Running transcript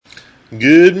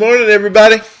Good morning,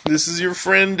 everybody. This is your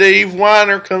friend Dave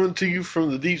Weiner coming to you from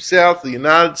the deep south of the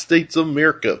United States of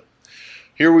America.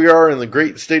 Here we are in the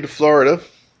great state of Florida.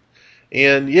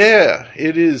 And yeah,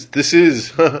 it is, this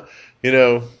is,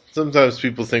 sometimes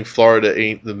people think Florida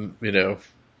ain't isn't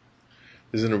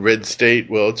a red state.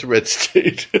 Well, it's a red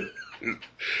state.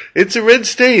 It's a red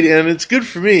state, and it's good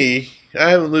for me. I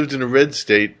haven't lived in a red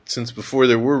state since before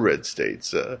there were red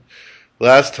states.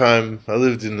 Last time I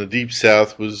lived in the deep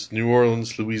south was New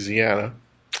Orleans, Louisiana.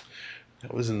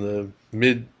 That was in the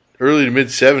early to mid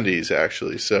 70s,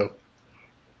 actually. So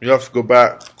you have to go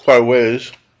back quite a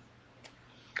ways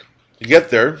to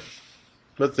get there.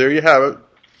 But there you have it.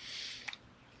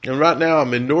 And right now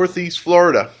I'm in Northeast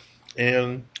Florida.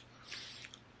 And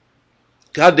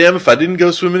goddamn if I didn't go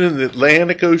swimming in the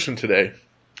Atlantic Ocean today.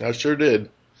 I sure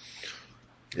did.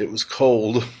 It was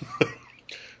cold.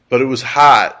 But it was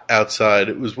hot outside.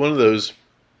 It was one of those,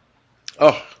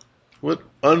 oh, what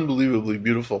unbelievably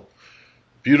beautiful,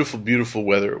 beautiful, beautiful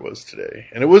weather it was today.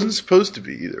 And it wasn't supposed to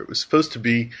be either. It was supposed to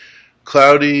be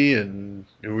cloudy, and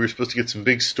we were supposed to get some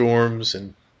big storms.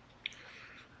 And,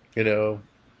 the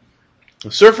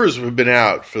surfers have been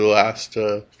out for the last,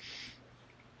 for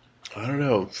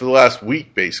the last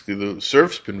week, basically. The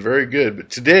surf's been very good. But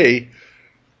today,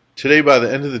 by the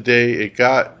end of the day, it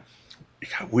got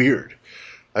weird.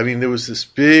 I mean, there was this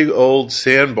big old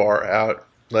sandbar out,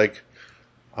 I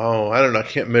don't know, I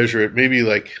can't measure it, maybe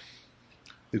like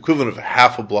the equivalent of a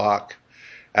half a block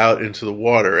out into the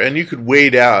water. And you could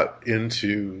wade out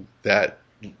into that,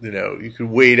 you could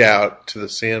wade out to the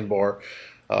sandbar.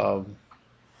 I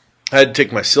had to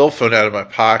take my cell phone out of my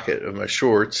pocket of my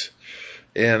shorts,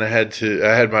 and I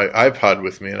had my iPod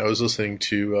with me, and I was listening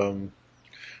to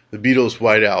the Beatles'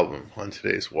 White Album on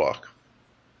today's walk.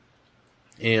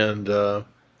 And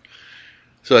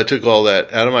so I took all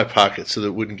that out of my pocket so that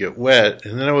it wouldn't get wet.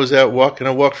 And then I was out walking.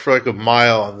 I walked for like a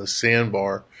mile on the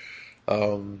sandbar.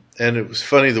 And it was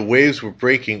funny. The waves were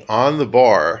breaking on the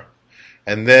bar.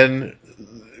 And then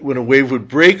when a wave would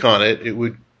break on it, it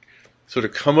would sort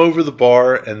of come over the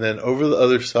bar and then over the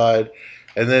other side.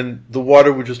 And then the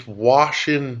water would just wash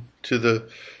into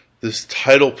this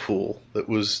tidal pool that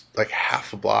was like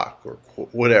half a block or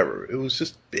whatever. It was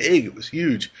just big. It was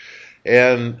huge.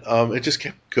 And it just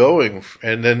kept going.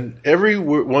 And then every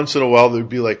once in a while, there'd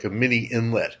be like a mini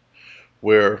inlet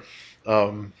where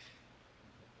it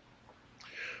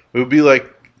would be like,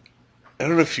 I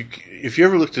don't know if you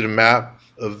ever looked at a map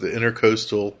of the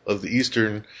intercoastal, of the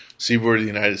eastern seaboard of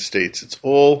the United States. It's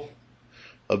all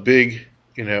a big,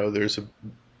 there's an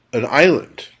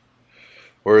island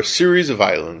or a series of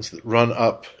islands that run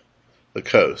up the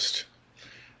coast.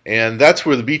 And that's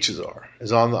where the beaches are,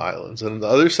 is on the islands. And on the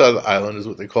other side of the island is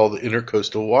what they call the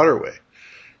intercoastal waterway.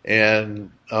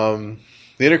 And the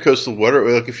intercoastal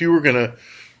waterway, like if you were going to,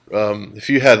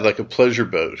 if you had like a pleasure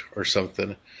boat or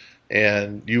something,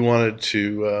 and you wanted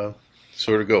to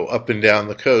sort of go up and down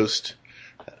the coast,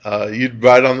 you'd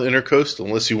ride on the intercoastal,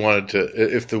 unless you wanted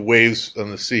to, if the waves on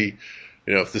the sea,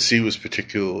 if the sea was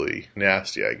particularly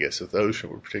nasty, I guess, if the ocean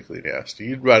were particularly nasty,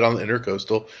 you'd ride on the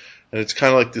intercoastal. And it's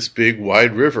kind of like this big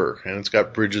wide river, and it's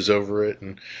got bridges over it.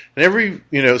 And every,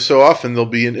 so often there'll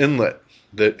be an inlet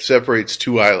that separates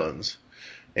two islands.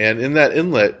 And in that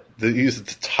inlet,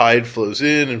 the tide flows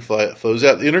in and flows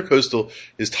out. The intercoastal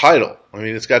is tidal. I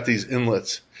mean, it's got these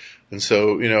inlets. And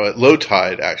so, at low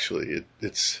tide, actually,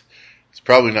 it's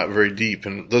probably not very deep,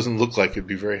 and it doesn't look like it'd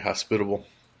be very hospitable,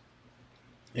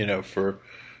 for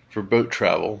boat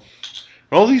travel.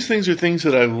 And all these things are things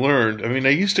that I've learned. I mean, I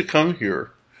used to come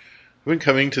here. I've been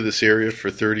coming to this area for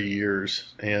 30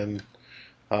 years, and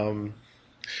but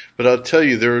I'll tell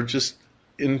you, there were just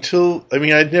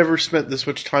I'd never spent this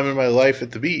much time in my life at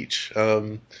the beach,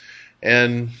 and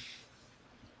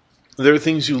there are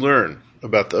things you learn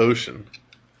about the ocean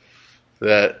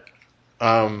that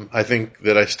I think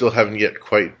that I still haven't yet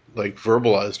quite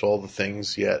verbalized all the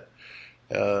things yet.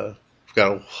 I've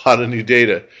got a lot of new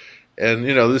data, and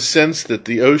the sense that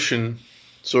the ocean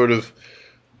sort of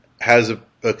has a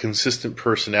consistent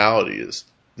personality, is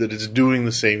that it's doing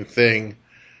the same thing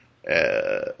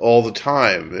all the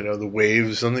time. The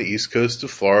waves on the east coast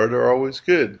of Florida are always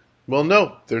good. Well,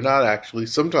 no, they're not actually.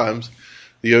 Sometimes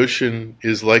the ocean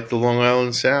is like the Long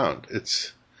Island Sound.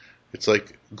 It's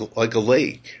like a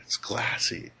lake. It's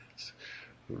glassy. It's,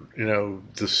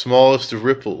 the smallest of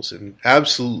ripples and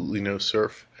absolutely no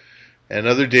surf. And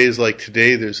other days like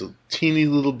today, there's a teeny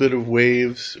little bit of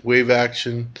wave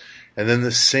action. And then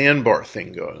the sandbar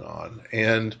thing going on.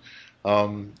 And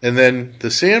then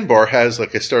the sandbar has,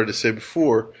 like I started to say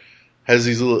before, has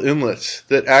these little inlets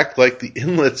that act like the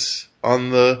inlets on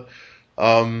the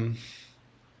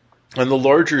on the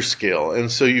larger scale.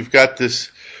 And so you've got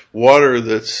this water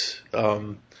that's,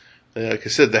 like I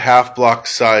said, the half block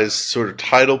size sort of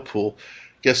tidal pool.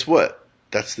 Guess what?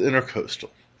 That's the intercoastal.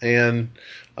 And,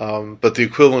 but the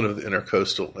equivalent of the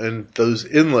intercoastal. And those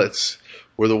inlets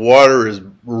where the water is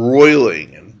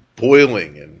roiling and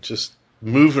boiling and just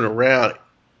moving around, it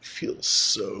feels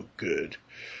so good.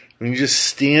 I mean, you just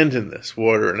stand in this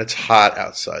water and it's hot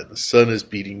outside. The sun is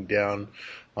beating down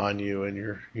on you and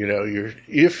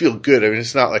you feel good. I mean,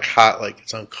 it's not like hot, like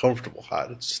it's uncomfortable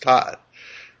hot. It's just hot.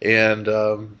 And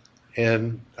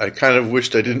I kind of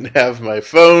wished I didn't have my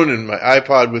phone and my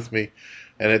iPod with me.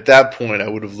 And at that point, I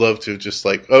would have loved to just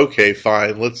like, okay,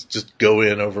 fine, let's just go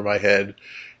in over my head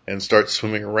and start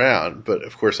swimming around. But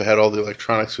of course, I had all the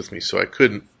electronics with me, so I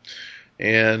couldn't.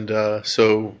 And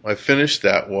so I finished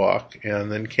that walk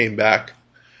and then came back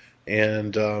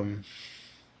and then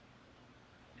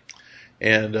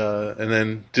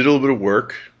did a little bit of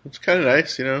work. It's kind of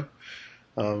nice, I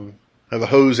have a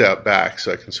hose out back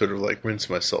so I can sort of like rinse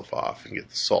myself off and get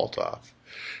the salt off.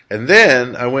 And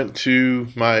then I went to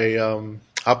my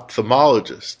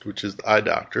ophthalmologist, which is the eye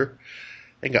doctor,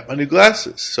 and got my new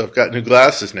glasses. So I've got new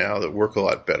glasses now that work a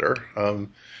lot better.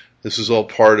 This is all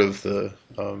part of the,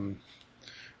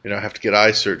 I have to get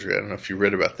eye surgery. I don't know if you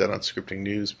read about that on Scripting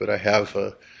News, but I have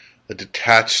a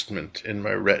detachment in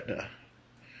my retina,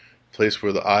 a place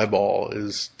where the eyeball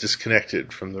is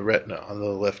disconnected from the retina on the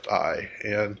left eye.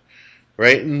 And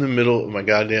right in the middle of my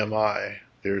goddamn eye,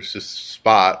 there's this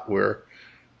spot where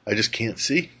I just can't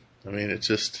see. I mean, it's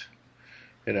just,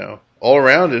 all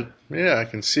around it, yeah, I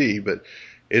can see, but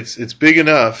it's big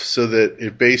enough so that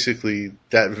it basically,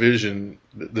 that vision,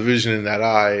 the vision in that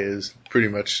eye is pretty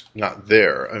much not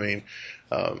there. I mean,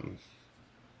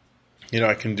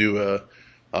 I can do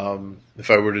if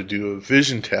I were to do a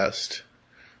vision test,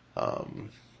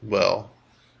 cover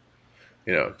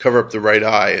up the right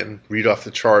eye and read off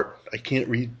the chart, I can't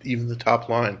read even the top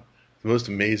line. The most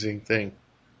amazing thing.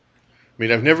 I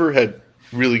mean, I've never had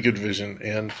really good vision,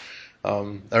 and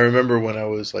I remember when I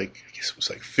was I guess it was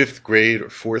like 5th grade or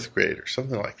 4th grade or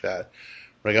something like that,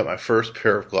 when I got my first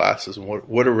pair of glasses, and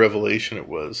what a revelation it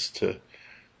was to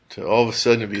all of a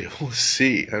sudden to be able to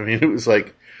see. I mean, it was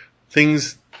like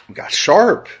things got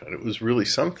sharp, and it was really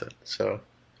something. So,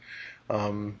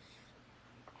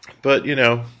 but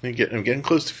I'm getting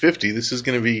close to 50. This is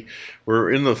going to be,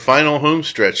 we're in the final home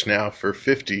stretch now for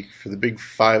 50, for the big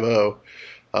 50.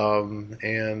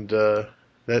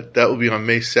 That will be on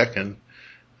May 2nd.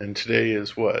 And today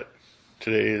is what?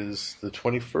 Today is the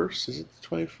 21st? Is it the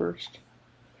 21st? Is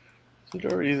it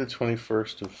already the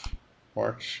 21st of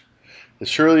March? It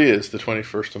surely is the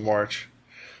 21st of March.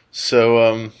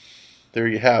 So, there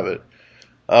you have it.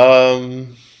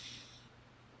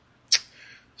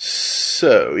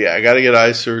 So, yeah, I got to get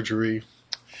eye surgery.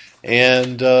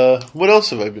 And what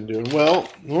else have I been doing? Well,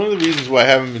 one of the reasons why I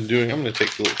haven't been doing, I'm going to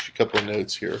take a couple of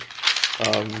notes here.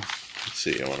 Let's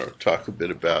see, I want to talk a bit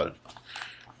about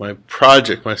my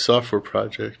project, my software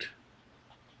project.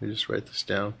 Let me just write this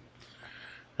down.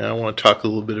 And I want to talk a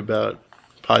little bit about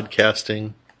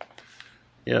podcasting.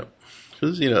 Yep,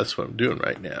 because, that's what I'm doing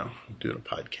right now. I'm doing a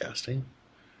podcasting.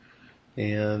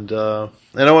 And I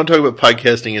want to talk about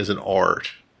podcasting as an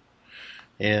art.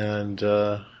 And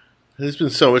there's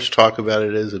been so much talk about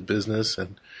it as a business,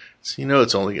 and so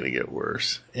it's only going to get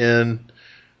worse. And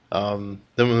then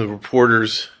when the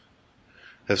reporters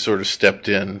have sort of stepped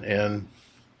in and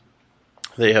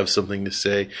they have something to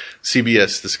say,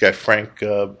 CBS, this guy Frank,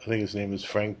 I think his name is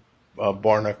Frank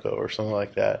Barnaco or something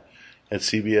like that at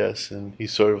CBS, and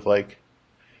he's sort of like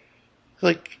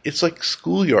it's like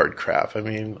schoolyard crap. I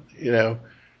mean,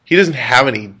 he doesn't have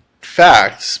any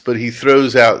facts, but he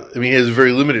throws out, he has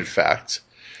very limited facts.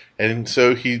 And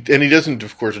so he doesn't,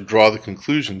 of course, draw the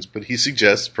conclusions, but he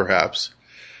suggests perhaps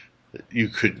that you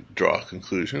could draw a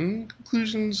conclusion.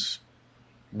 Conclusions,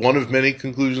 one of many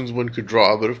conclusions one could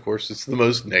draw, but of course it's the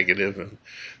most negative and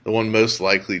the one most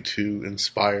likely to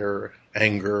inspire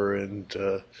anger and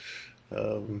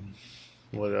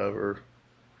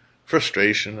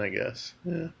frustration, I guess.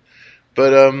 Yeah.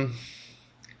 But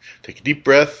take a deep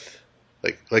breath,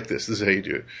 like this. This is how you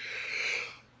do it.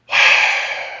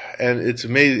 And it's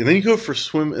amazing. And then you go for a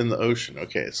swim in the ocean.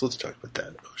 Okay, so let's talk about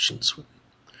that. Ocean swimming.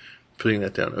 Putting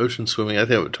that down. Ocean swimming. I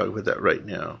think I would talk about that right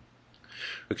now.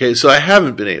 Okay, so I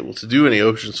haven't been able to do any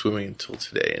ocean swimming until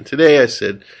today. And today I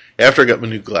said, after I got my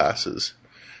new glasses,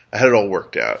 I had it all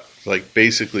worked out.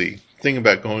 Basically, the thing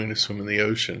about going to swim in the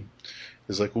ocean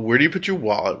is well, where do you put your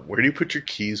wallet? Where do you put your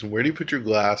keys? And where do you put your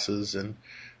glasses? And,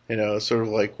 sort of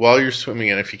while you're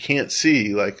swimming, and if you can't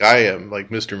see, like I am, like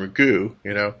Mr. Magoo,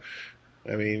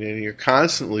 I mean, and you're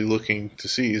constantly looking to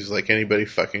see is like anybody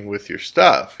fucking with your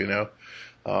stuff,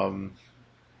 Um,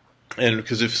 and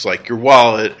because if it's like your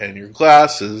wallet and your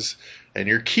glasses and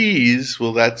your keys,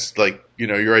 well, that's like,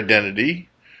 your identity,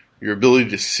 your ability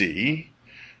to see,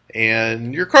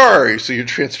 and your car, so your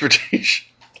transportation.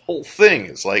 The whole thing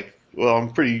is like, well,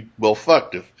 I'm pretty well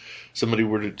fucked if somebody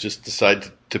were to just decide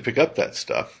to pick up that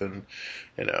stuff. And,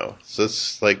 so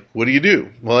it's like, what do you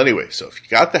do? Well, anyway, so if you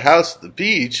got the house at the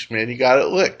beach, man, you got it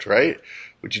licked, right?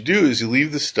 What you do is you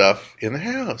leave the stuff in the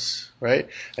house, right?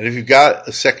 And if you've got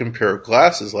a second pair of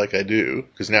glasses like I do,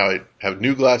 because now I have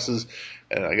new glasses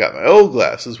and I got my old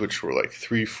glasses, which were like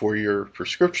 3-4 year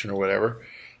prescription or whatever,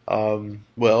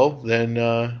 well, then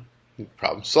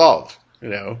problem solved,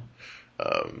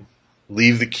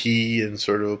 leave the key in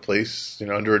sort of a place,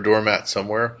 under a doormat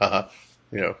somewhere,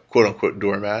 quote unquote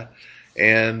doormat,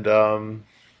 and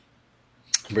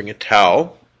bring a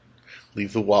towel,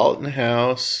 leave the wallet in the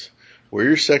house, wear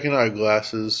your second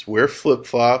eyeglasses, wear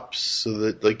flip-flops so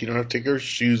that like you don't have to take your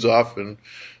shoes off and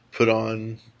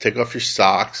take off your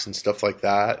socks and stuff like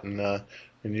that. And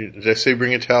did I say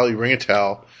bring a towel? You bring a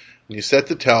towel. And you set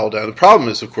the towel down. The problem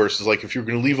is, of course, is like if you're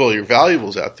going to leave all your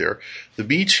valuables out there, the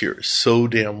beach here is so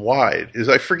damn wide.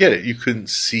 I forget it. You couldn't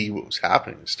see what was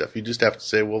happening and stuff. You just have to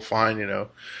say, well, fine,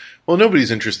 Well,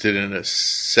 nobody's interested in a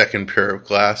second pair of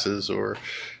glasses or,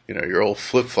 your old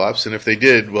flip-flops. And if they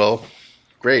did, well,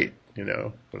 great.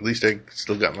 At least I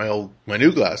still got my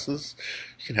new glasses.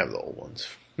 You can have the old ones.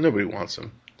 Nobody wants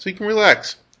them. So you can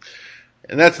relax.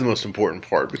 And that's the most important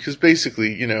part because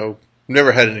basically,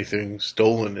 never had anything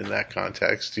stolen in that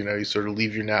context. You sort of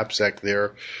leave your knapsack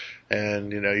there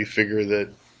and, you figure that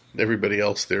everybody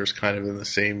else there is kind of in the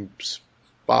same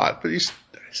spot, but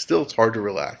still it's hard to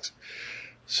relax.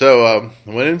 So, I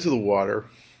went into the water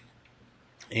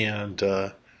and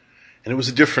it was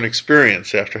a different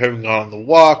experience after having gone on the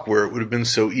walk where it would have been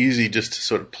so easy just to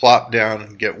sort of plop down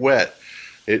and get wet.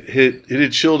 It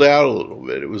had chilled out a little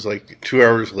bit. It was like 2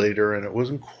 hours later, and it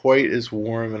wasn't quite as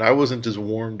warm, and I wasn't as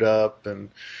warmed up, and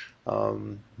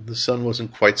the sun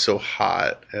wasn't quite so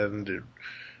hot, and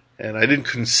I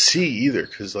couldn't see either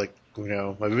because, like,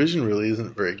 my vision really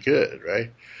isn't very good,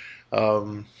 right?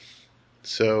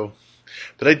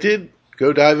 But I did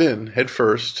go dive in head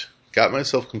first, got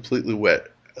myself completely wet,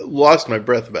 lost my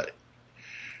breath about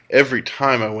every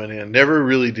time I went in. Never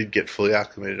really did get fully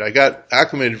acclimated. I got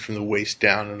acclimated from the waist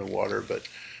down in the water, but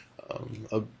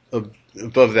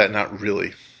above that, not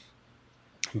really.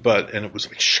 And it was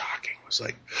like shocking. It was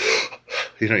like,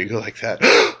 you go like that.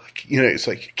 It's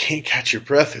like you can't catch your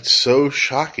breath. It's so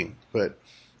shocking, but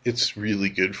it's really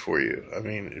good for you. I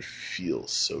mean, it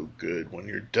feels so good when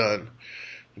you're done.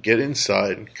 You get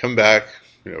inside, come back,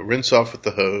 rinse off with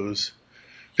the hose,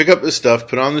 pick up the stuff,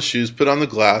 put on the shoes, put on the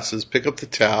glasses, pick up the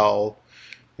towel,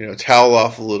 towel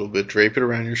off a little bit, drape it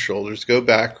around your shoulders, go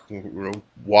back,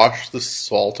 wash the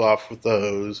salt off with the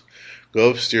hose, go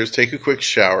upstairs, take a quick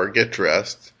shower, get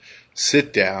dressed,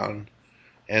 sit down,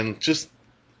 and just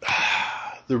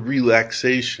the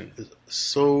relaxation is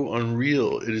so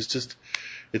unreal. It is just,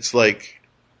 it's like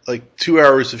 2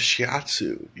 hours of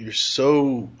shiatsu. You're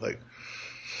so like,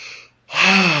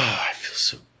 I feel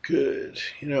so good.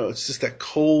 It's just that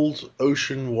cold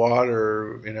ocean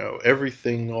water,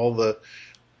 everything, all the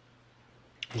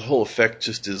whole effect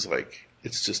just is like,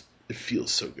 it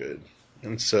feels so good.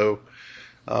 And so,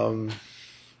 I don't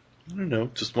know,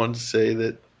 just wanted to say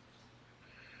that it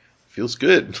feels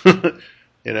good,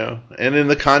 and in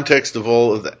the context of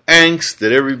all of the angst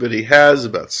that everybody has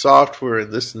about software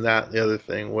and this and that and the other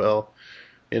thing, well,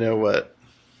 you know what?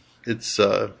 It's,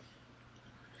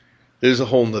 there's a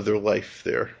whole nother life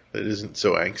there that isn't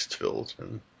so angst filled,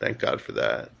 and thank God for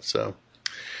that. So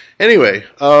anyway,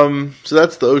 so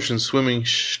that's the ocean swimming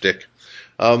shtick.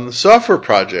 The software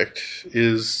project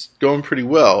is going pretty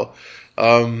well.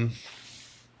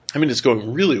 It's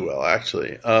going really well,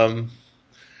 actually.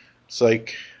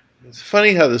 It's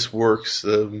funny how this works.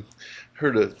 There's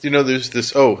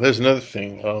this, there's another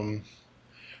thing.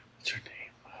 What's her name?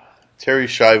 Terry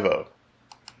Shiavo.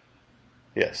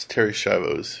 Yes, Terry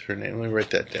Shiavo is her name. Let me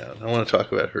write that down. I want to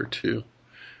talk about her too.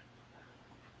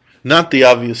 Not the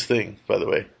obvious thing, by the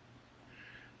way.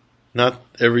 Not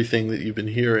everything that you've been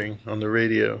hearing on the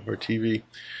radio or TV.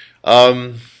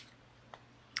 I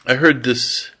heard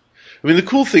this. The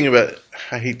cool thing about it,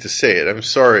 I hate to say it, I'm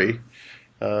sorry,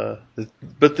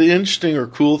 but the interesting or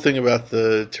cool thing about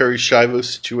the Terry Shiavo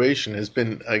situation has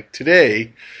been, like,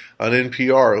 today on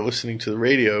NPR, listening to the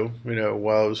radio,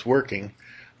 while I was working,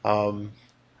 it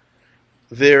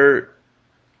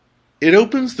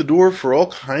opens the door for all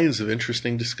kinds of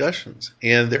interesting discussions,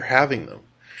 and they're having them.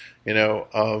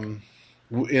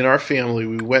 in our family,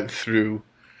 we went through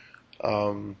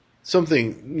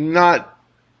something not,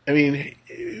 I mean,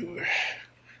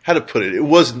 how to put it? It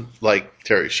wasn't like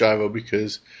Terry Shiavo,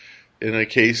 because in a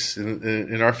case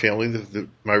in our family,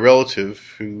 my relative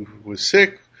who was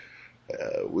sick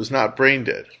was not brain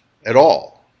dead at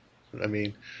all. I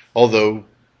mean, although,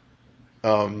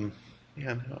 yeah,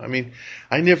 no, I mean,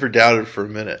 I never doubted for a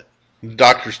minute. The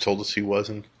doctors told us he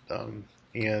wasn't,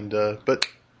 but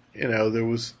there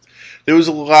was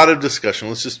a lot of discussion.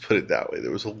 Let's just put it that way.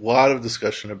 There was a lot of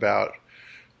discussion about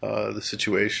the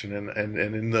situation, and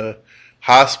in the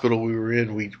hospital we were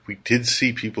in, we did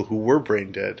see people who were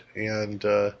brain dead, and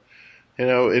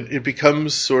it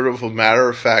becomes sort of a matter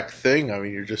of fact thing. I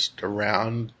mean, you're just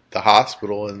around the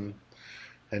hospital, and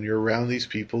you're around these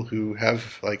people who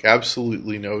have like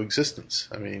absolutely no existence.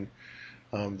 I mean,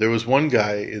 there was one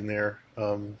guy in there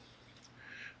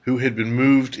who had been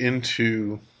moved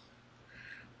into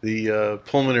the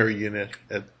pulmonary unit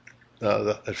at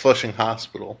Flushing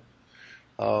Hospital,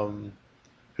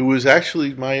 who was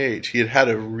actually my age. He had had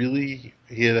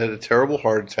a terrible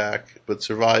heart attack, but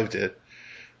survived it.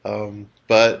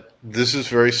 But this is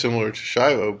very similar to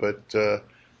Shiavo,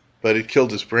 but it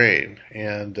killed his brain,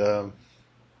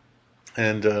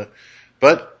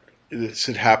 but this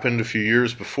had happened a few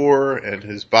years before, and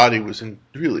his body was in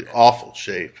really awful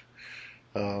shape.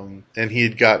 And he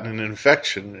had gotten an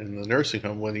infection in the nursing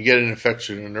home. When you get an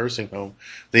infection in a nursing home,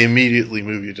 they immediately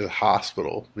move you to the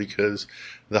hospital, because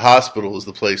the hospital is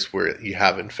the place where you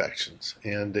have infections,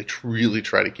 and they really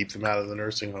try to keep them out of the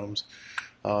nursing homes.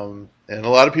 And a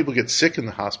lot of people get sick in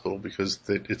the hospital because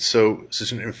it's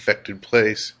such an infected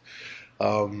place.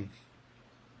 But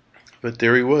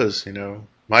there he was,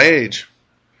 my age,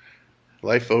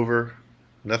 life over,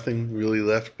 nothing really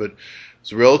left, but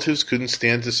his relatives couldn't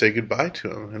stand to say goodbye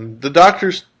to him. And the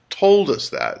doctors told us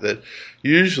that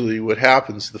usually what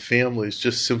happens, the families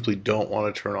just simply don't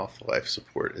want to turn off the life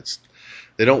support.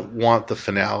 They don't want the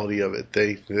finality of it.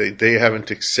 They haven't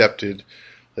accepted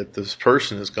that this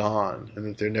person is gone, and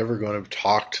that they're never going to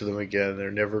talk to them again.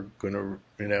 They're never going to,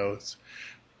 it's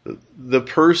the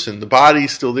person, the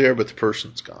body's still there, but the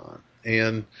person's gone.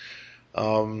 And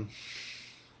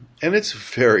it's a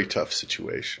very tough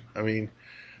situation. I mean,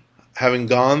 having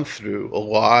gone through a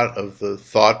lot of the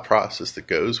thought process that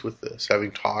goes with this,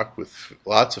 having talked with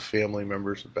lots of family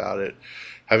members about it,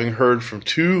 having heard from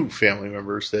 2 family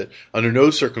members that under no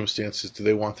circumstances do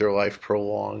they want their life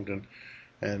prolonged,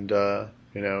 and I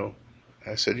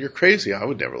said, "You're crazy. I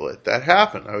would never let that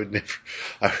happen. I would never,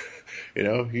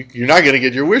 you're not going to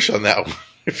get your wish on that one.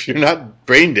 If you're not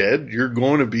brain dead, you're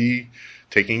going to be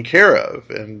taken care of.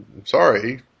 And I'm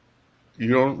sorry, you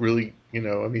don't really, I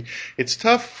mean, it's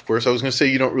tough. Of course, I was going to say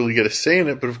you don't really get a say in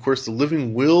it, but of course the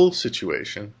living will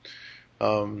situation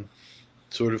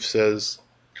sort of says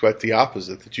quite the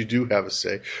opposite, that you do have a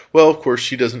say. Well, of course,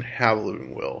 she doesn't have a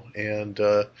living will, and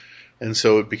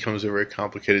so it becomes a very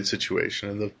complicated situation.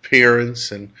 And the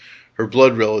parents and her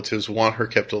blood relatives want her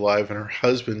kept alive, and her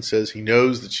husband says he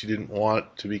knows that she didn't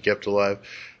want to be kept alive,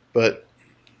 but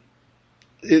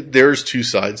there's 2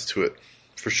 sides to it,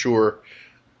 for sure.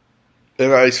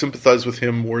 And I sympathize with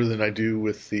him more than I do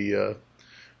with the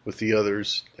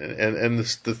others. And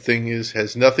the thing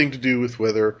has nothing to do with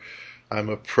whether I'm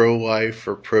a pro-life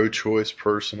or pro-choice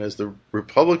person, as the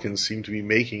Republicans seem to be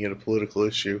making it a political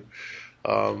issue.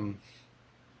 It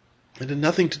had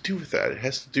nothing to do with that. It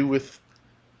has to do with,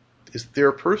 is there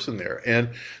a person there?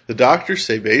 And the doctors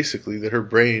say basically that her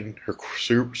brain, her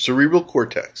cerebral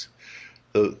cortex,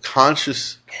 the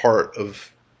conscious part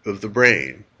of the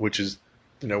brain, which is,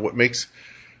 what makes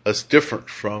us different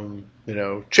from,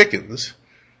 chickens.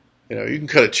 You can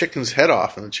cut a chicken's head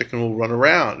off and the chicken will run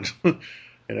around.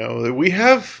 We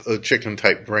have a chicken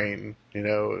type brain,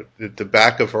 at the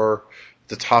back of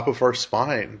the top of our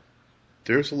spine.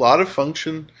 There's a lot of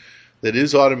function that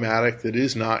is automatic, that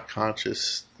is not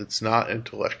conscious, that's not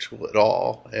intellectual at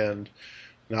all, and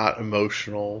not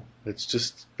emotional. It's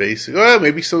just basic. Well,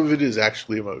 maybe some of it is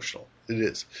actually emotional. It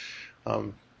is.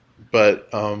 But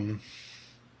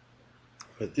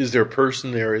is there a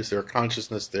person there? Is there a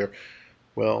consciousness there?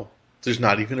 Well, there's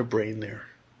not even a brain there.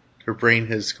 Her brain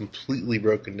has completely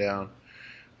broken down,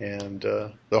 and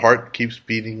the heart keeps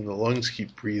beating and the lungs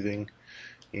keep breathing,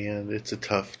 and it's a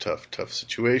tough, tough, tough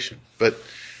situation. But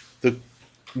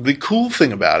the cool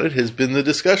thing about it has been the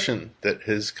discussion that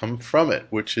has come from it,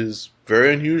 which is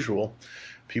very unusual.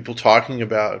 People talking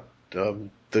about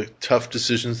the tough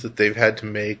decisions that they've had to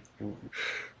make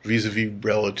vis-a-vis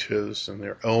relatives and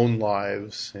their own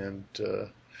lives, and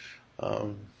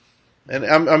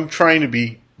I'm trying to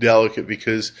be delicate,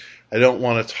 because I don't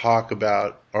want to talk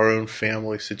about our own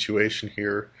family situation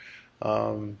here,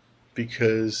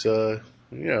 because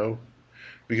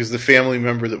because the family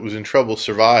member that was in trouble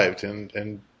survived,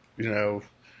 and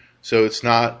so it's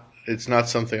not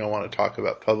something I want to talk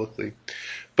about publicly.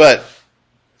 But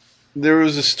there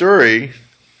was a story.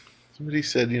 Somebody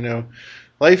said,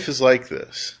 life is like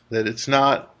this. That it's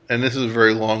not, and this is a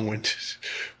very long-winded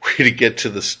way to get to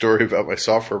the story about my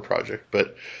software project,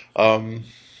 but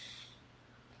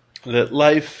that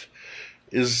life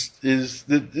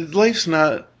that life's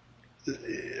not.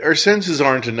 Our senses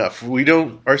aren't enough.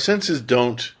 Our senses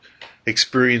don't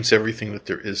experience everything that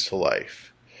there is to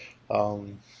life.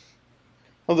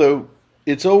 Although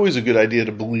it's always a good idea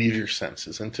to believe your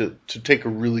senses and to take a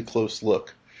really close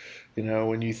look.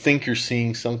 When you think you're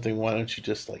seeing something, why don't you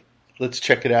just let's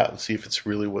check it out and see if it's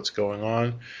really what's going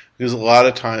on? Because a lot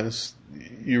of times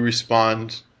you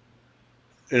respond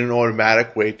in an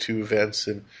automatic way to events,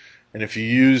 and if you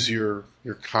use your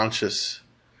conscious,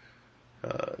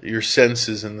 your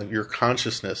senses and your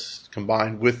consciousness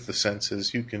combined with the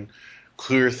senses, you can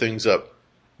clear things up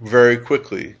very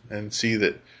quickly and see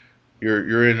that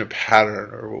you're in a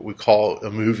pattern, or what we call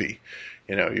a movie.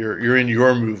 You're in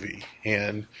your movie,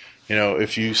 and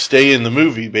if you stay in the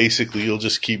movie, basically you'll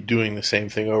just keep doing the same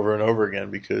thing over and over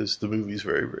again, because the movie's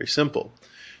very, very simple.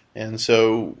 And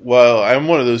so, while I'm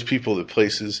one of those people that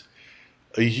places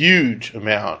a huge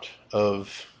amount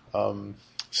of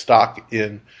stock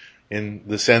in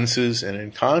the senses and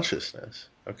in consciousness,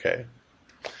 okay,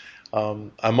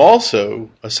 I'm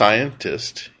also a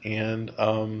scientist, and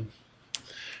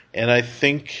I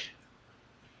think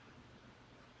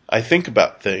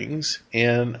about things,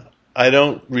 and I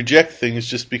don't reject things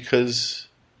just because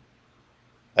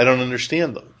I don't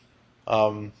understand them.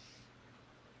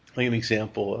 Like an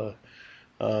example,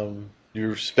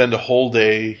 you spend a whole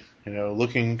day,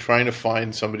 trying to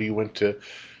find somebody you went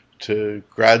to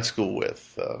grad school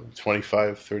with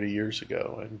 25, 30 years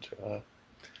ago,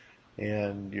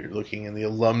 and you're looking in the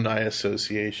alumni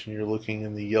association, you're looking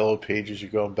in the yellow pages,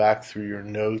 you're going back through your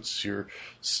notes, your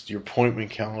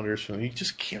appointment calendars, and you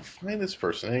just can't find this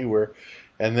person anywhere.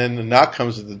 And then the knock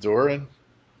comes at the door, and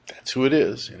that's who it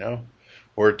is,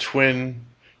 Or a twin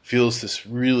feels this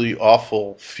really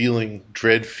awful feeling,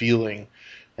 dread feeling,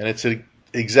 and it's at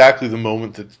exactly the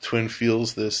moment that the twin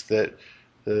feels this that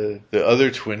the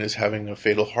other twin is having a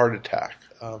fatal heart attack.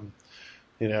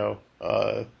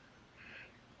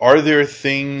 Are there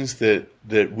things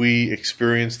that we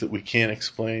experience that we can't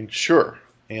explain? Sure,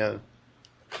 and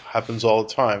it happens all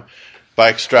the time. By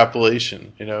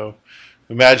extrapolation,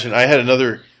 imagine, I had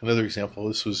another example.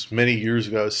 This was many years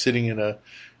ago. I was sitting in a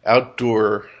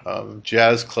outdoor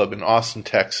jazz club in Austin,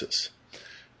 Texas,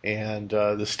 and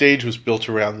the stage was built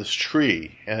around this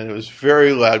tree, and it was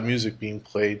very loud music being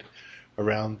played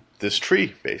around this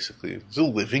tree. Basically, it was a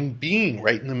living being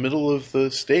right in the middle of the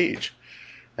stage.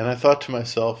 And I thought to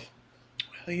myself,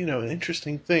 well, an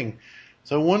interesting thing.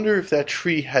 So I wonder if that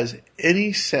tree has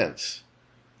any sense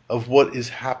of what is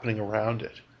happening around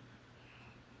it.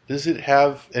 Does it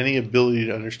have any ability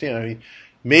to understand? I mean,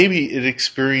 maybe it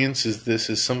experiences this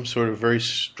as some sort of very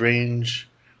strange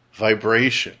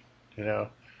vibration,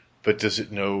 but does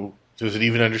it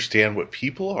even understand what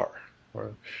people are?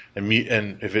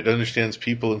 And if it understands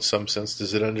people in some sense,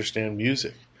 does it understand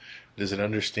music? Does it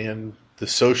understand the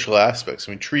social aspects?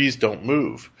 I mean, trees don't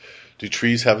move. Do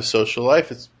trees have a social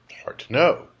life? It's hard to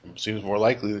know. It seems more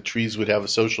likely that trees would have a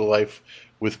social life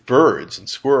with birds and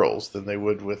squirrels than they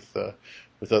would with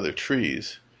other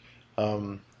trees.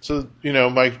 So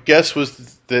my guess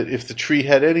was that if the tree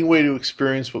had any way to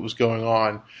experience what was going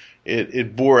on,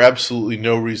 it bore absolutely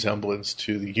no resemblance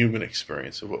to the human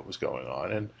experience of what was going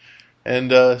on.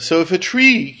 And so a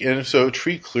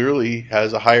tree clearly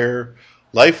has a higher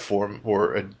life form,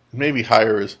 or maybe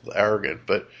higher is arrogant,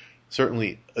 but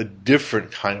certainly a different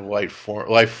kind of life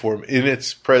form in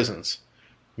its presence.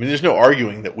 I mean, there's no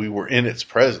arguing that we were in its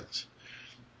presence.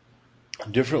 A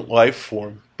different life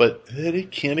form, but that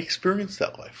it can't experience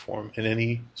that life form in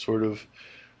any sort of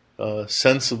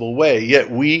sensible way. Yet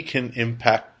we can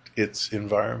impact its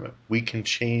environment. We can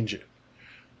change it.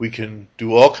 We can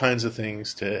do all kinds of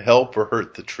things to help or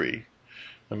hurt the tree,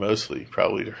 and mostly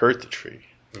probably to hurt the tree.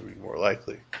 Would be more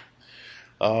likely.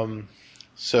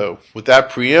 So with that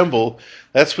preamble,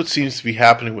 that's what seems to be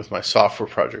happening with my software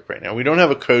project right now. We don't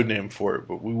have a code name for it,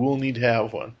 but we will need to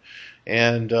have one.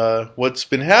 And what's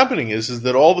been happening is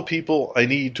that all the people I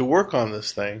need to work on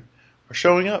this thing are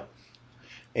showing up.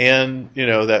 And,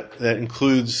 that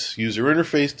includes user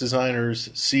interface designers,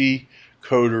 C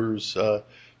coders,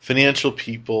 financial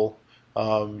people,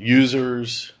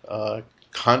 users,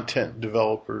 content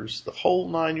developers, the whole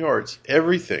 9 yards,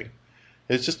 everything.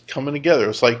 It's just coming together.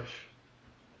 It's like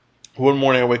one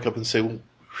morning I wake up and say, well,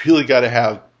 we really got to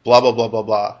have blah, blah, blah, blah,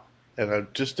 blah. And I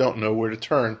just don't know where to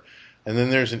turn. And then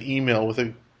there's an email with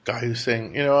a guy who's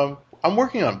saying, I'm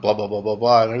working on blah, blah, blah, blah,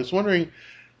 blah. And I was wondering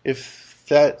if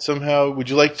that somehow, would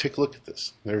you like to take a look at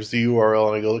this? And there's the URL,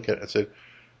 and I go look at it. I said,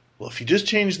 well, if you just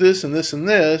change this and this and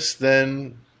this,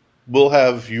 then we'll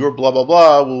have your blah, blah,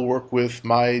 blah. We'll work with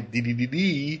my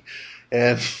DDDD,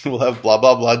 and we'll have blah,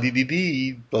 blah, blah,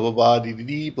 DDD, blah, blah, blah,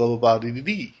 DDD, blah, blah, blah,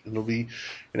 DDD. And it'll be,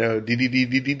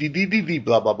 DDD, DDD, DDD,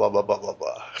 blah, blah, blah, blah, blah, blah,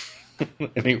 blah.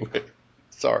 Anyway,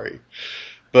 sorry.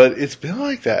 But it's been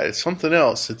like that. It's something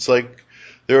else. It's like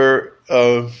there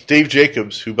are Dave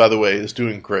Jacobs, who, by the way, is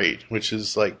doing great, which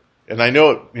is like, and I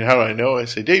know it. How do I know? I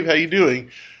say, Dave, how you doing?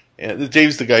 And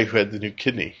Dave's the guy who had the new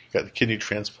kidney. Got the kidney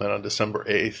transplant on December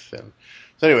 8th. And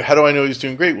so anyway, how do I know he's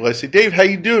doing great? Well, I say, Dave, how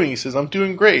you doing? He says, I'm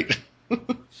doing great.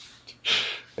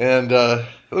 And let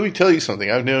me tell you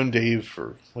something. I've known Dave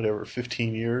for,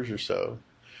 15 years or so.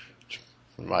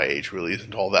 My age really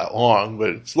isn't all that long,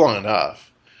 but it's long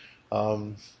enough.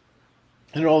 And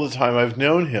all the time I've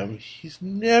known him, he's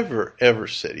never, ever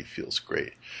said he feels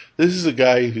great. This is a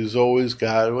guy who's always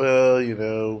got, blah,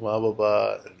 blah,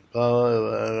 blah, and blah,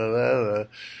 blah, blah,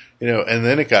 blah, and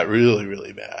then it got really,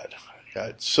 really bad. It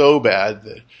got so bad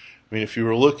that, if you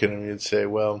were looking at him, you'd say,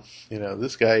 well,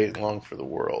 this guy ain't long for the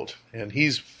world. And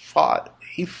he fought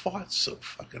so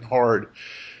fucking hard.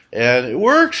 And it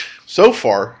worked so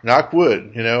far, knock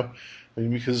wood,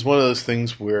 because it's one of those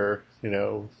things where,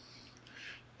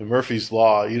 the Murphy's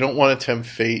Law, you don't want to tempt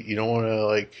fate. You don't want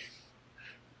to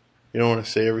you don't want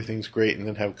to say everything's great and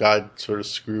then have God sort of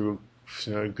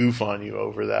goof on you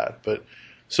over that. But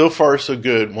so far, so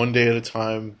good. One day at a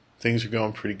time, things are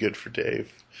going pretty good for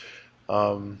Dave.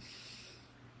 Why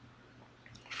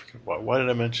did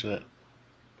I mention it?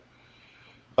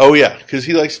 Oh yeah, because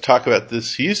he likes to talk about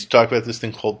this. He used to talk about this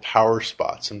thing called power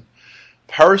spots, and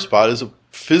power spot is a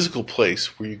physical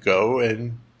place where you go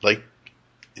and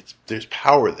there's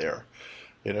power there.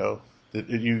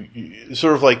 You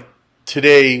sort of like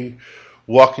today,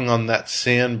 walking on that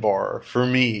sandbar. For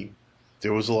me,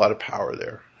 there was a lot of power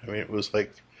there. It was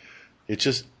it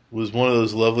just was one of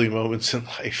those lovely moments in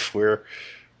life where,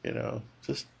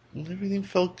 just everything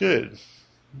felt good.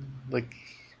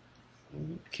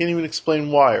 Can't even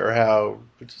explain why or how,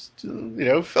 but just,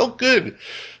 felt good.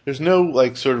 There's no,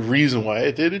 sort of reason why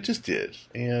it did. It just did.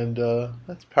 And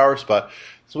that's power spot.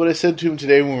 So what I said to him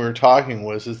today when we were talking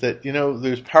is that,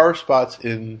 there's power spots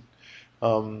in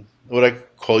what I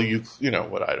call,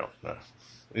 what I don't know,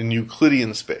 in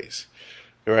Euclidean space.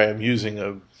 Here I am using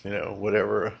a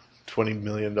 $20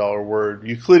 million word.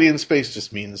 Euclidean space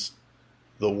just means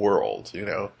the world,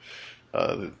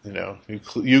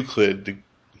 Euclid,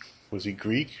 was he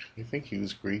Greek? I think he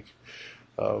was Greek.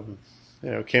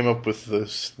 Came up with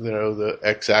this, the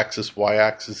x-axis,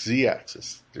 y-axis,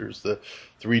 z-axis. There's the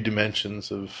 3 dimensions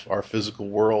of our physical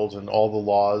world and all the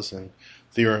laws and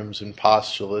theorems and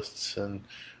postulates and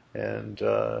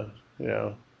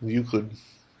Euclid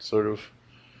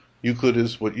Euclid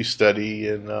is what you study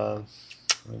in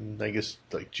I guess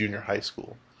junior high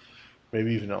school,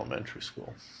 maybe even elementary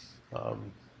school.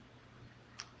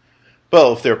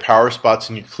 Well, if there are power spots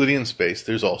in Euclidean space,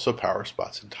 there's also power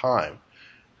spots in time.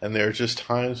 And there are just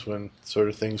times when sort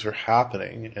of things are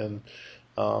happening, and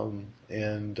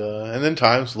then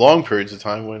times, long periods of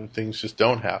time, when things just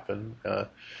don't happen.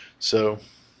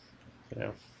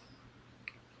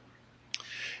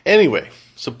 Anyway,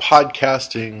 so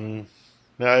podcasting.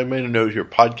 Now I made a note here.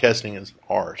 Podcasting is an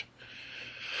art.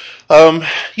 I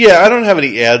don't have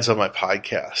any ads on my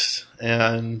podcast,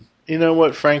 and you know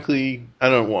what? Frankly, I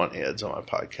don't want ads on my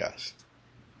podcast,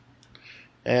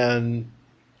 and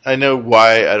I know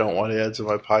why I don't want ads on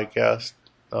my podcast.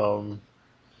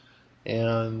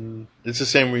 And it's the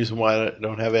same reason why I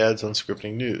don't have ads on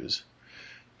Scripting News.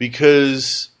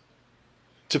 Because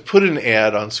to put an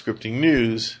ad on Scripting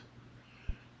News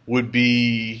would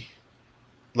be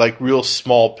real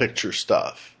small picture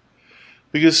stuff.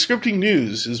 Because Scripting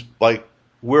News is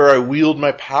where I wield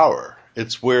my power.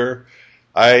 It's where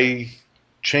I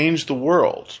change the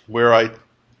world. Where I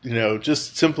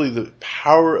just simply the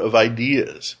power of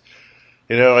ideas.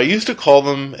 I used to call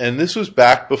them, and this was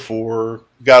back before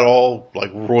got all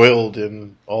roiled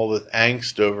in all the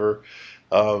angst over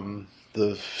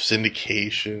the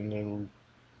syndication and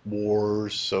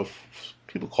wars. So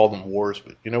people call them wars,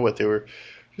 but you know what? They were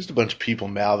just a bunch of people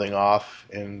mouthing off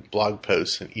in blog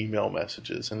posts and email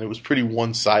messages, and it was pretty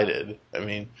one-sided.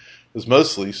 It was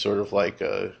mostly sort of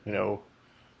no,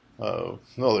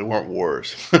 they weren't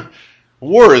wars.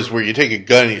 War is where you take a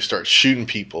gun and you start shooting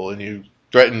people and you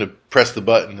threaten to press the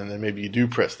button, and then maybe you do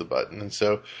press the button. And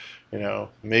so,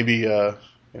 maybe,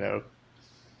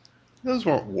 those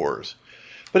weren't wars.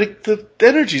 But the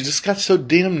energy just got so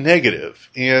damn negative.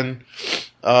 And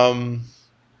I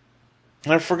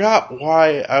forgot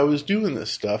why I was doing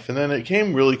this stuff. And then it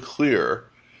came really clear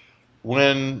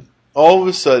when all of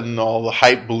a sudden all the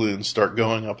hype balloons start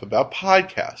going up about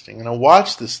podcasting. And I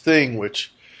watched this thing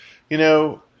which,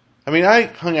 I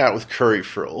hung out with Curry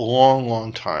for a long,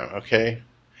 long time, okay?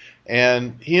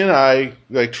 And he and I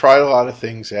tried a lot of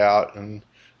things out, and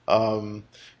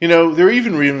they're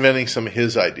even reinventing some of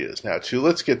his ideas now too.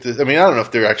 Let's get this. I don't know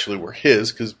if they actually were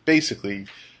his, because basically,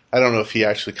 I don't know if he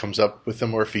actually comes up with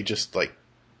them or if he just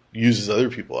uses other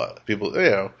people,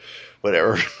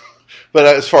 whatever. But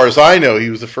as far as I know, he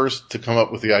was the first to come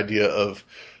up with the idea of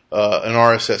an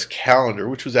RSS calendar,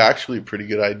 which was actually a pretty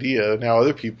good idea. Now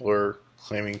other people are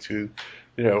claiming to,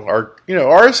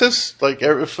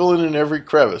 RSS filling in every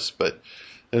crevice, but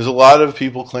there's a lot of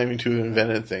people claiming to have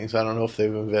invented things. I don't know if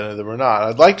they've invented them or not.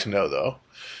 I'd like to know though.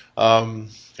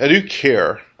 I do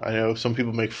care. I know some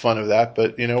people make fun of that,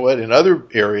 but you know what? In other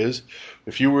areas,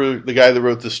 if you were the guy that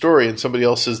wrote the story and somebody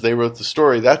else says they wrote the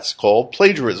story, that's called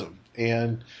plagiarism,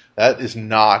 and that is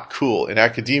not cool. In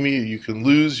academia, you can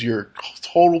lose your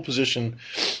total position.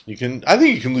 I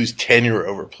think you can lose tenure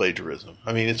over plagiarism.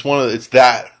 It's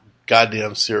that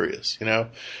goddamn serious,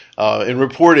 In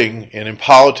reporting and in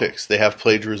politics, they have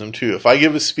plagiarism too. If I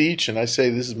give a speech and I say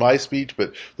this is my speech,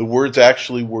 but the words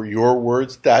actually were your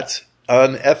words, that's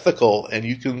unethical, and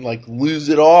you can lose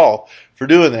it all for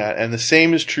doing that. And the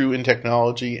same is true in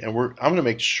technology. And I'm going to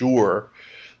make sure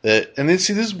that, and then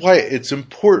see, this is why it's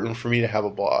important for me to have a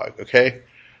blog, okay?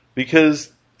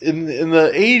 Because in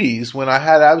the 80s, when I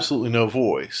had absolutely no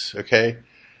voice, okay,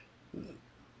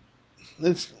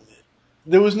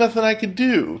 there was nothing I could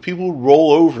do. People would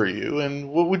roll over you,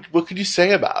 and what could you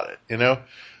say about it, In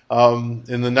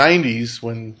the 90s,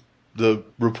 when the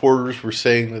reporters were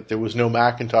saying that there was no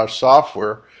Macintosh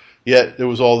software, yet there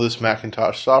was all this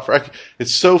Macintosh software.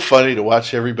 It's so funny to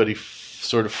watch everybody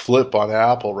sort of flip on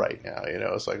Apple right now.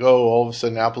 It's all of a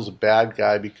sudden Apple's a bad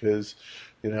guy because,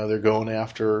 they're going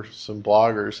after some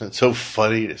bloggers. And it's so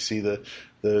funny to see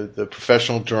the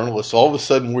professional journalists all of a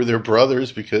sudden we're their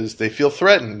brothers because they feel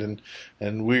threatened,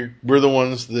 and we're the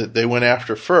ones that they went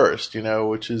after first,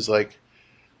 which is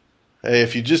hey,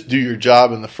 if you just do your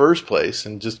job in the first place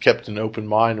and just kept an open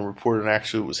mind and reported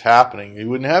actually what was happening, you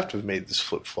wouldn't have to have made this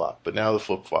flip-flop. But now the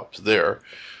flip-flop's there.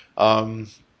 But,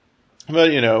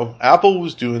 Apple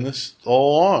was doing this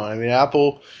all along.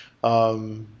 Apple,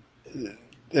 and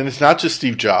it's not just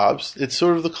Steve Jobs. It's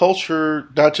sort of the culture,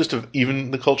 not just of even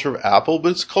the culture of Apple,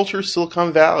 but it's the culture of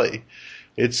Silicon Valley.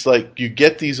 It's you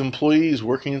get these employees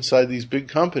working inside these big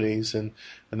companies, and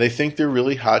they think they're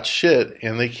really hot shit,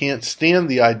 and they can't stand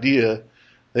the idea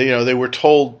that, they were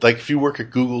told, if you work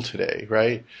at Google today,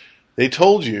 right? They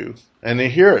told you, and they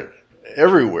hear it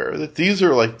everywhere, that these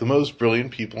are the most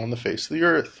brilliant people on the face of the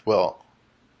earth. Well,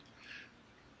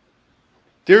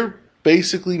 they're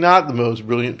basically not the most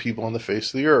brilliant people on the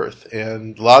face of the earth,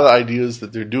 and a lot of ideas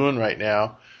that they're doing right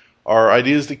now are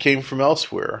ideas that came from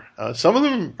elsewhere. Some of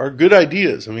them are good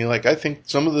ideas. I think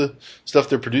some of the stuff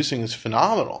they're producing is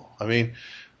phenomenal.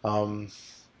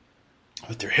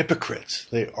 But they're hypocrites.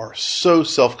 They are so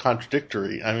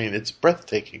self-contradictory. It's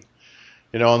breathtaking.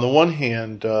 On the one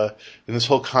hand, in this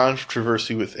whole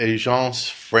controversy with Agence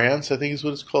France, I think is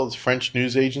what it's called, it's French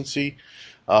news agency,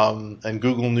 and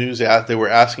Google News, they were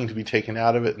asking to be taken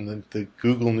out of it, and the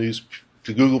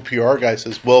Google PR guy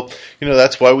says, well,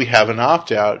 that's why we have an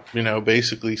opt-out,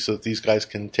 basically so that these guys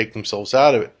can take themselves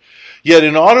out of it. Yet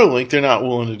in AutoLink, they're not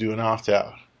willing to do an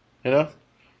opt-out, Well,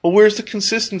 where's the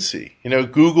consistency?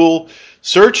 Google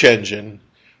search engine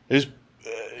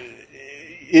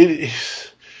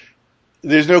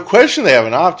there's no question they have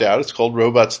an opt-out. It's called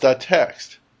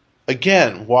robots.txt.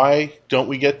 Again, why don't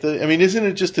we get isn't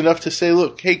it just enough to say,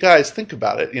 look, hey guys, think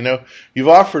about it. You've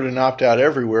offered an opt-out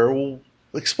everywhere. Well,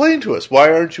 explain to us,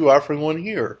 why aren't you offering one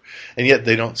here? And yet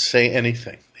they don't say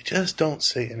anything. They just don't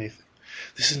say anything.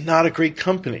 This is not a great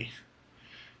company.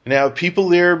 Now, people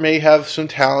there may have some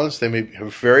talents. They may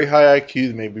have very high IQ.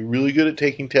 They may be really good at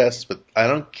taking tests, but I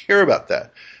don't care about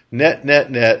that.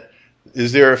 Net.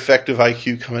 Is there effective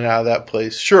IQ coming out of that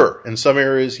place? Sure. In some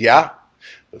areas, yeah,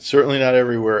 but certainly not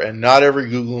everywhere. And not every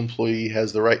Google employee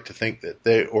has the right to think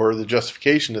that or the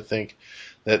justification to think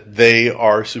that they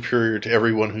are superior to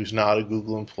everyone who's not a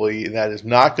Google employee. And that is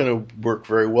not going to work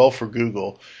very well for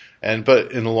Google.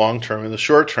 But in the long term, in the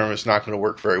short term, it's not going to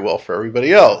work very well for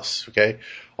everybody else. Okay.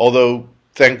 Although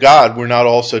thank God we're not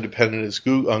also dependent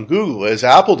on Google as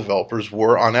Apple developers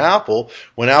were on Apple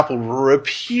when Apple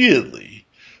repeatedly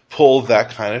pulled that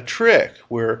kind of trick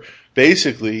where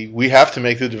basically we have to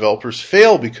make the developers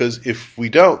fail because if we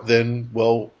don't, then,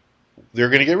 well, they're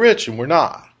going to get rich and we're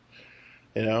not.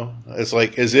 It's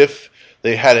like as if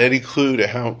they had any clue to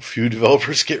how few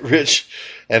developers get rich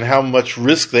and how much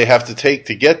risk they have to take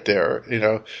to get there.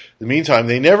 In the meantime,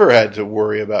 they never had to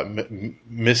worry about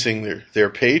missing their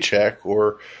paycheck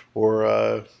or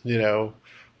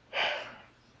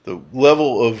the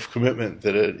level of commitment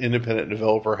that an independent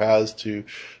developer has to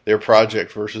their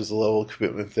project versus the level of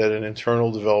commitment that an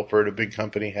internal developer at a big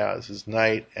company has is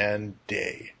night and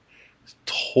day. It's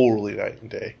totally night and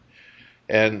day.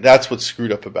 And that's what's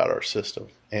screwed up about our system.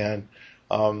 And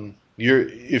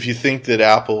if you think that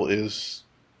Apple is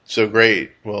so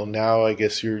great, well, now I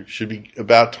guess should be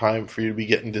about time for you to be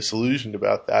getting disillusioned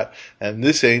about that. And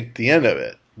this ain't the end of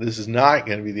it. This is not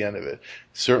going to be the end of it.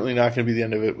 It's certainly not going to be the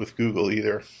end of it with Google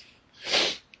either.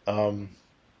 And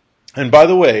by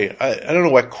the way, I don't know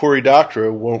why Cory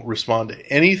Doctorow won't respond to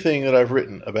anything that I've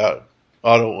written about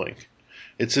AutoLink.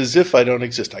 It's as if I don't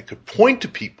exist. I could point to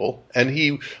people,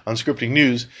 on Scripting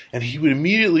News, and he would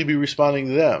immediately be responding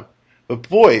to them. But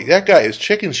boy, that guy is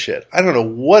chicken shit. I don't know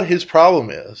what his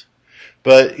problem is.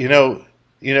 But,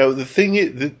 the thing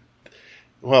is,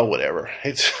 well, whatever.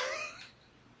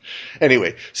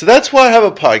 Anyway, so that's why I have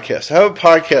a podcast. I have a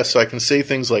podcast so I can say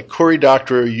things like, Cory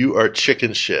Doctorow, you are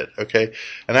chicken shit, okay?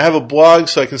 And I have a blog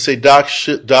so I can say, Doc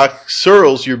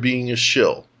Searles, you're being a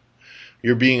shill.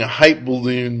 You're being a hype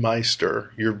balloon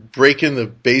meister. You're breaking the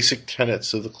basic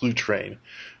tenets of the clue train.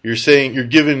 You're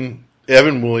giving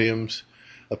Evan Williams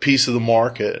a piece of the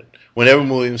market when Evan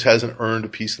Williams hasn't earned a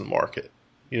piece of the market.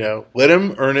 Let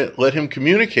him earn it. Let him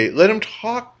communicate. Let him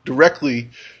talk directly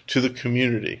to the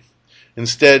community.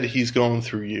 Instead, he's going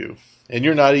through you. And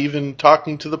you're not even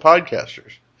talking to the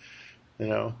podcasters.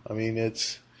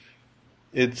 It's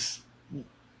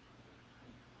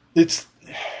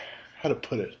how to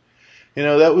put it?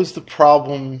 That was the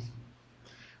problem.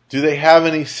 Do they have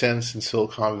any sense in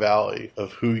Silicon Valley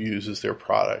of who uses their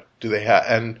product? Do they have?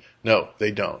 And no,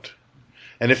 they don't.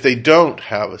 And if they don't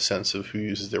have a sense of who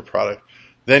uses their product,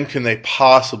 then can they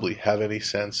possibly have any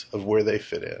sense of where they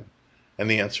fit in? And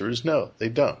the answer is no, they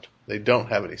don't. They don't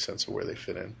have any sense of where they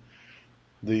fit in.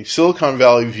 The Silicon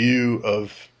Valley view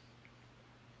of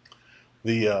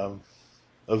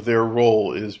their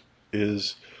role is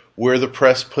where the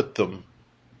press put them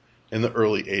in the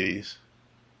early 80s,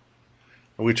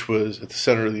 which was at the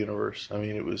center of the universe.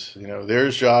 It was,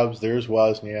 there's Jobs, there's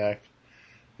Wozniak,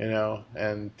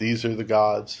 and these are the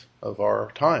gods of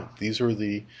our time. These are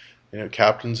the,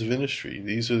 captains of industry.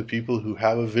 These are the people who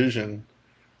have a vision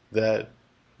that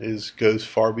goes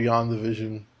far beyond the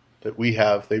vision that we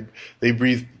have. They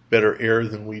breathe better air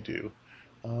than we do.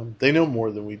 They know more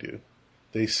than we do.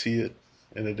 They see it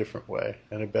in a different way,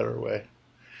 in a better way.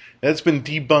 And it's been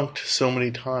debunked so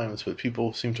many times, but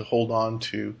people seem to hold on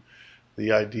to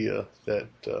the idea that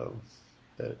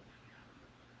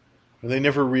they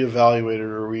never reevaluate it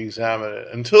or reexamine it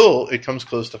until it comes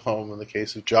close to home in the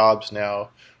case of Jobs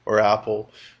now or Apple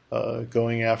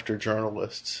going after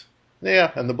journalists.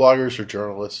 Yeah, and the bloggers are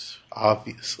journalists,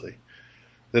 obviously.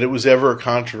 That it was ever a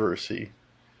controversy,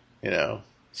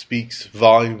 speaks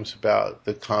volumes about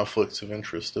the conflicts of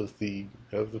interest of the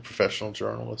professional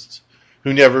journalists,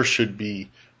 who never should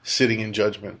be sitting in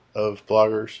judgment of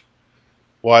bloggers.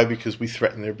 Why? Because we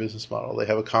threaten their business model. They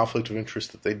have a conflict of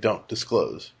interest that they don't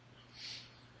disclose.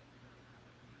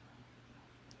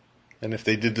 And if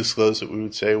they did disclose it, we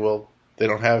would say, well, they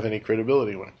don't have any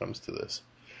credibility when it comes to this.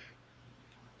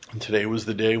 And today was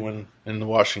the day when, in the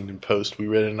Washington Post, we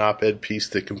read an op-ed piece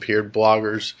that compared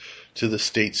bloggers to the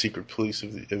state secret police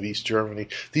of East Germany.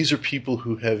 These are people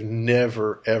who have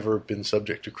never, ever been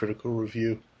subject to critical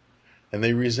review. And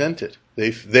they resent it.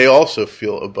 They also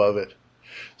feel above it.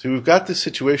 So we've got this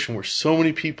situation where so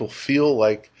many people feel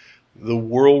like the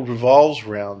world revolves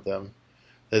around them,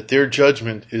 that their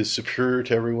judgment is superior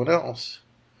to everyone else.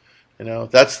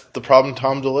 That's the problem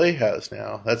Tom DeLay has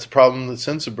now. That's the problem that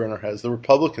Sensenbrenner has, the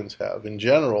Republicans have in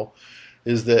general,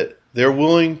 is that they're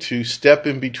willing to step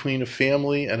in between a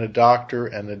family and a doctor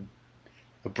and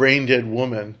a brain-dead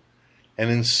woman and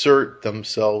insert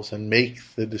themselves and make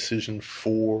the decision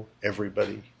for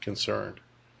everybody concerned.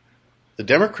 The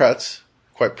Democrats,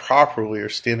 quite properly, are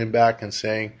standing back and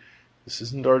saying, this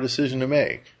isn't our decision to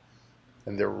make.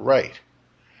 And they're right.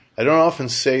 I don't often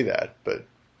say that, but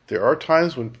there are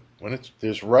times when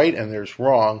there's right and there's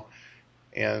wrong,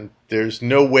 and there's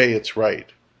no way it's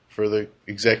right for the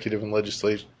executive and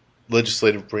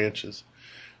legislative branches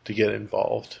to get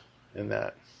involved. in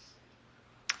that.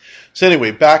 So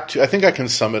anyway, back to, I think I can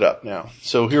sum it up now.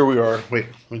 So here we are. Wait,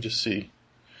 let me just see.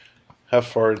 How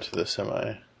far into this am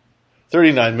I?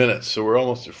 39 minutes, so we're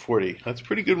almost at 40. That's a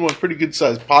pretty good one, pretty good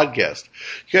sized podcast.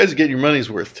 You guys get your money's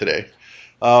worth today.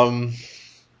 The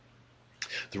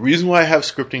reason why I have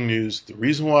scripting news, the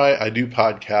reason why I do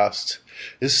podcasts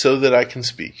is so that I can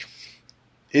speak.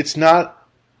 It's not,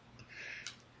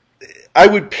 I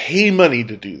would pay money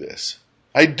to do this.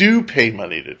 I do pay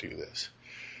money to do this.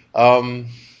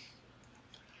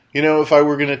 If I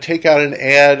were going to take out an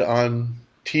ad on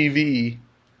TV,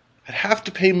 I'd have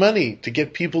to pay money to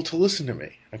get people to listen to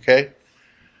me, okay?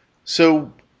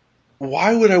 So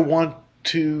why would I want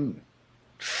to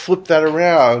flip that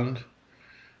around?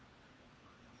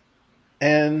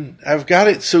 And I've got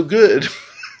it so good.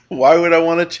 Why would I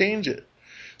want to change it?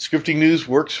 Scripting news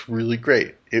works really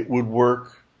great. It would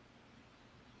work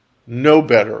no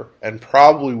better and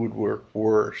probably would work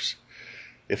worse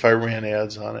if I ran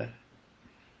ads on it,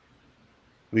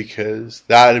 because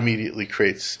that immediately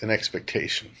creates an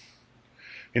expectation.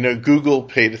 Google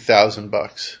paid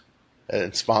 $1,000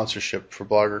 in sponsorship for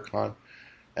BloggerCon,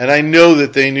 and I know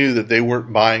that they knew that they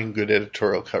weren't buying good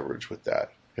editorial coverage with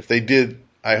that. If they did,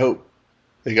 I hope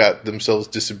they got themselves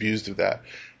disabused of that.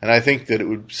 And I think that it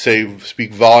would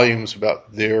speak volumes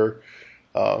about their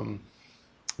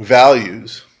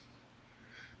values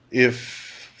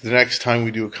if the next time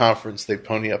we do a conference they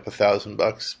pony up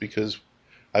 $1,000, because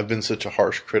I've been such a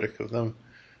harsh critic of them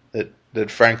that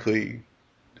frankly,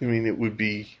 it would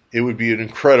be an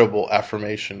incredible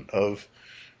affirmation of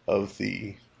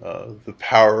the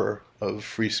power of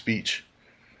free speech.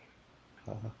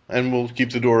 And we'll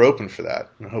keep the door open for that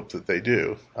and hope that they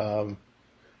do.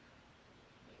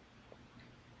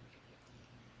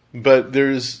 But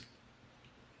the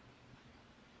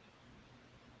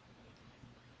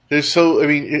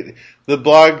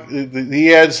blog,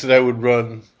 the ads that I would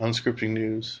run on Scripting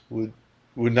News would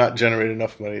not generate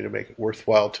enough money to make it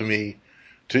worthwhile to me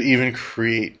to even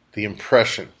create the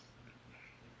impression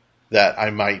that I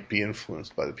might be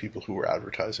influenced by the people who were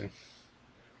advertising.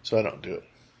 So I don't do it.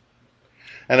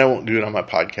 And I won't do it on my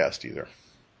podcast either.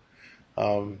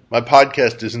 My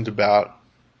podcast isn't about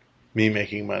me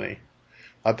making money.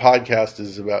 My podcast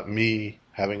is about me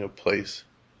having a place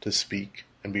to speak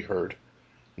and be heard.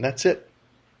 And that's it.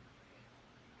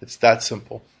 It's that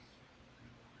simple.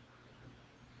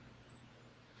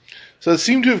 So I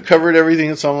seem to have covered everything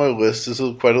that's on my list. This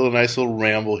is quite a nice little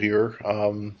ramble here.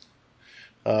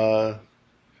 There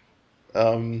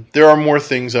are more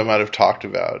things I might have talked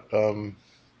about.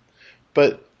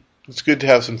 But it's good to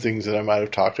have some things that I might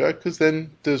have talked about, because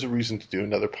then there's a reason to do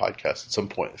another podcast at some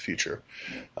point in the future.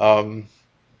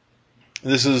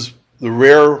 This is the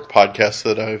rare podcast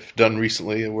that I've done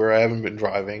recently where I haven't been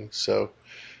driving, so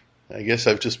I guess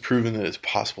I've just proven that it's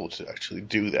possible to actually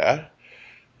do that.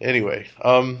 Anyway,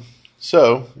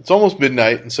 so it's almost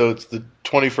midnight, and so it's the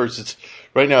 21st.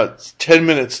 Right now it's 10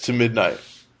 minutes to midnight,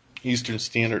 Eastern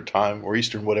Standard Time, or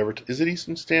Eastern whatever. Is it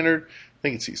Eastern Standard? I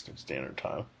think it's Eastern Standard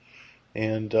Time.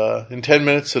 And in 10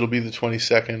 minutes it'll be the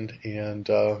 22nd, and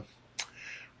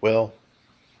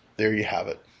there you have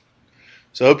it.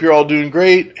 So I hope you're all doing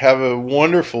great. Have a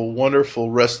wonderful, wonderful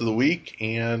rest of the week.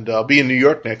 And I'll be in New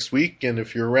York next week. And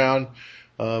if you're around,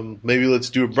 maybe let's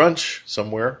do a brunch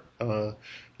somewhere.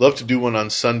 Love to do one on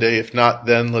Sunday. If not,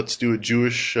 then let's do a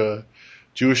Jewish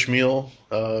meal.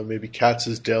 Maybe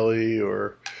Katz's Deli,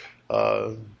 or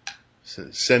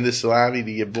send a salami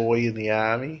to your boy in the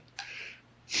army.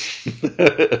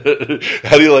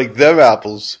 How do you like them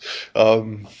apples?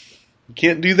 You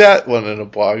can't do that one in a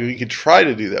blog. You can try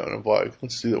to do that in a blog.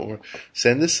 Let's do that one more.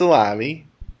 Send the salami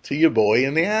to your boy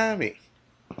in the army.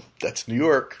 That's New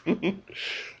York.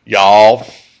 Y'all.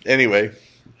 Anyway.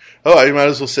 Oh, I might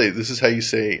as well say, this is how you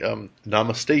say,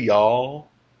 namaste, y'all.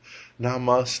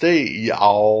 Namaste,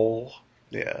 y'all.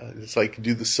 Yeah, it's like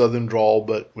do the southern drawl,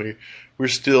 but we're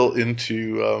still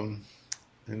into,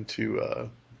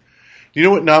 you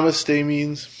know what namaste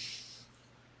means?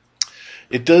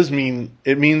 It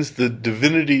means the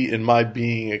divinity in my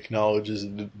being acknowledges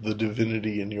the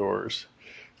divinity in yours.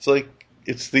 It's like,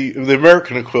 it's the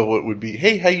American equivalent would be,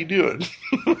 hey, how you doing?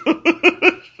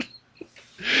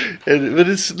 But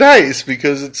it's nice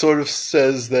because it sort of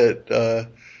says that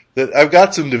I've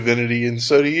got some divinity and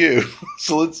so do you.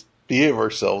 So let's behave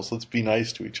ourselves. Let's be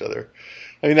nice to each other.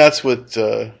 I mean, that's what,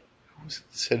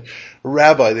 said a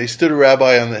rabbi. They stood a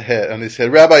rabbi on the head, and they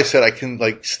said, Rabbi said, I can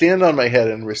stand on my head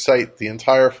and recite the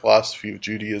entire philosophy of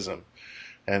Judaism.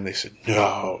 And they said,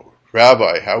 no,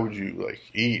 Rabbi, how would you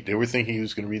eat? They were thinking he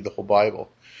was going to read the whole Bible.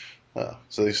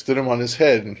 So they stood him on his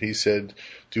head, and he said,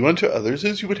 do unto others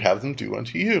as you would have them do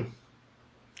unto you.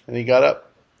 And he got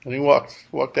up and he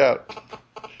walked out.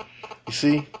 You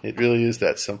see, it really is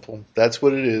that simple. That's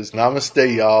what it is.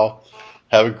 Namaste, y'all.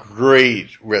 Have a great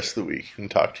rest of the week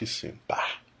and talk to you soon. Bye.